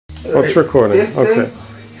Oh, it's recording. This Okay. thing?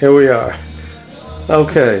 Here we are.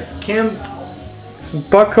 Okay. Kim, This is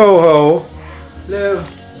Buck Coho. Lou.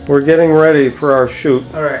 We're getting ready for our shoot.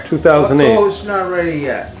 All right. 2008. Coho's not ready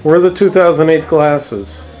yet. Where are the 2008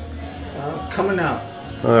 glasses? Coming out.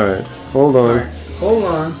 All right. Hold on. All right. Hold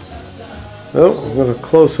on. Oh, I'm going to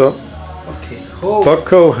close up. Okay. Hold. Buck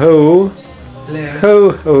Coho. Hello.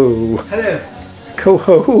 Coho. Hello.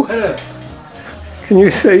 Coho. Hello. Can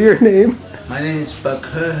you say your name? My name is Buck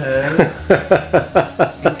Coho.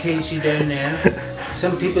 In case you don't know,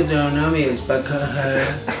 some people don't know me as Buck Coho,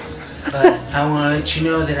 but I want to let you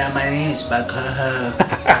know that my name is Buck Coho.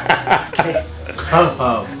 Okay.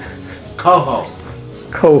 Coho. Coho.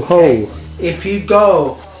 Coho. Okay. If you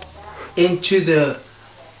go into the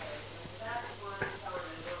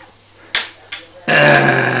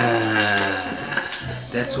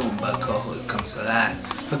that's when Buck Coho comes alive.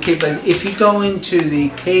 Okay, but if you go into the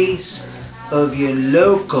case of your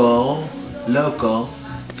local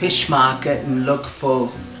fish market and look for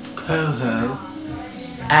Coho,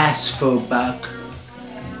 ask for Buck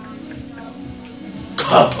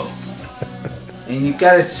Coho, and you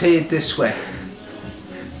gotta say it this way.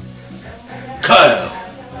 Coho.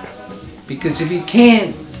 Because if you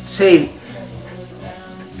can't say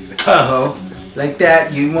Coho like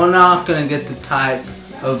that, you are not going to get the type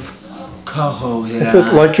of Coho that Is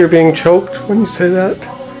it like you're being choked when you say that?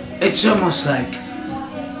 It's almost like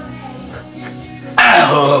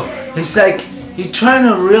oh, it's like you're trying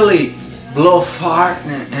to really blow fart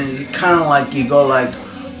and you kind of like you go like,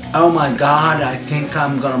 oh my God, I think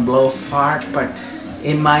I'm going to blow fart, but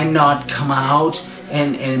it might not come out.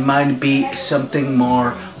 And it might be something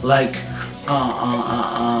more like,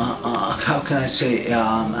 how can I say,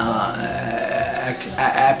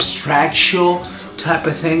 abstractual type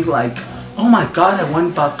of thing, like, oh my God, I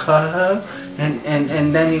went Buck Coho, and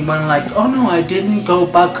then he went like, oh no, I didn't go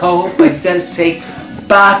Buck Coho, but you gotta say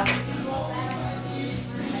Buck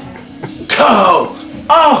Coho.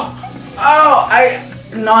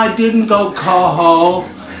 No, I didn't go Coho,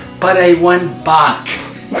 but I went Buck.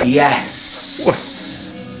 Yes.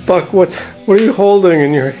 Buck, what are you holding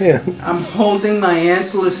in your hand? I'm holding my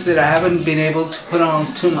antlers that I haven't been able to put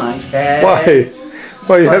onto my head. Why?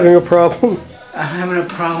 Why are you having a problem? I'm having a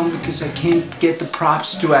problem because I can't get the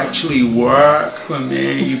props to actually work for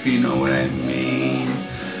me, if you know what I mean.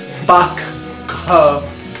 Buck Coho.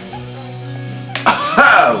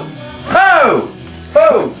 Ho! Ho!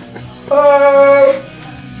 Ho! Ho!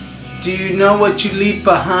 Do you know what you leave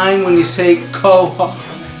behind when you say Coho?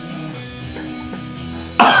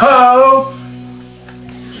 Oh!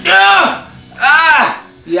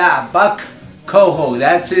 Yeah, Buck Coho.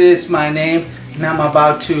 That is my name, and I'm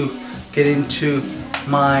about to get into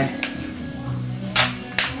my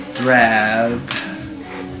drab,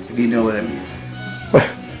 if you know what I mean.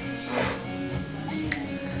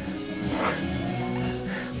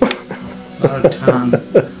 A lot of tongue. A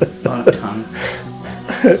lot of tongue.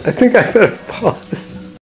 I think I better pause.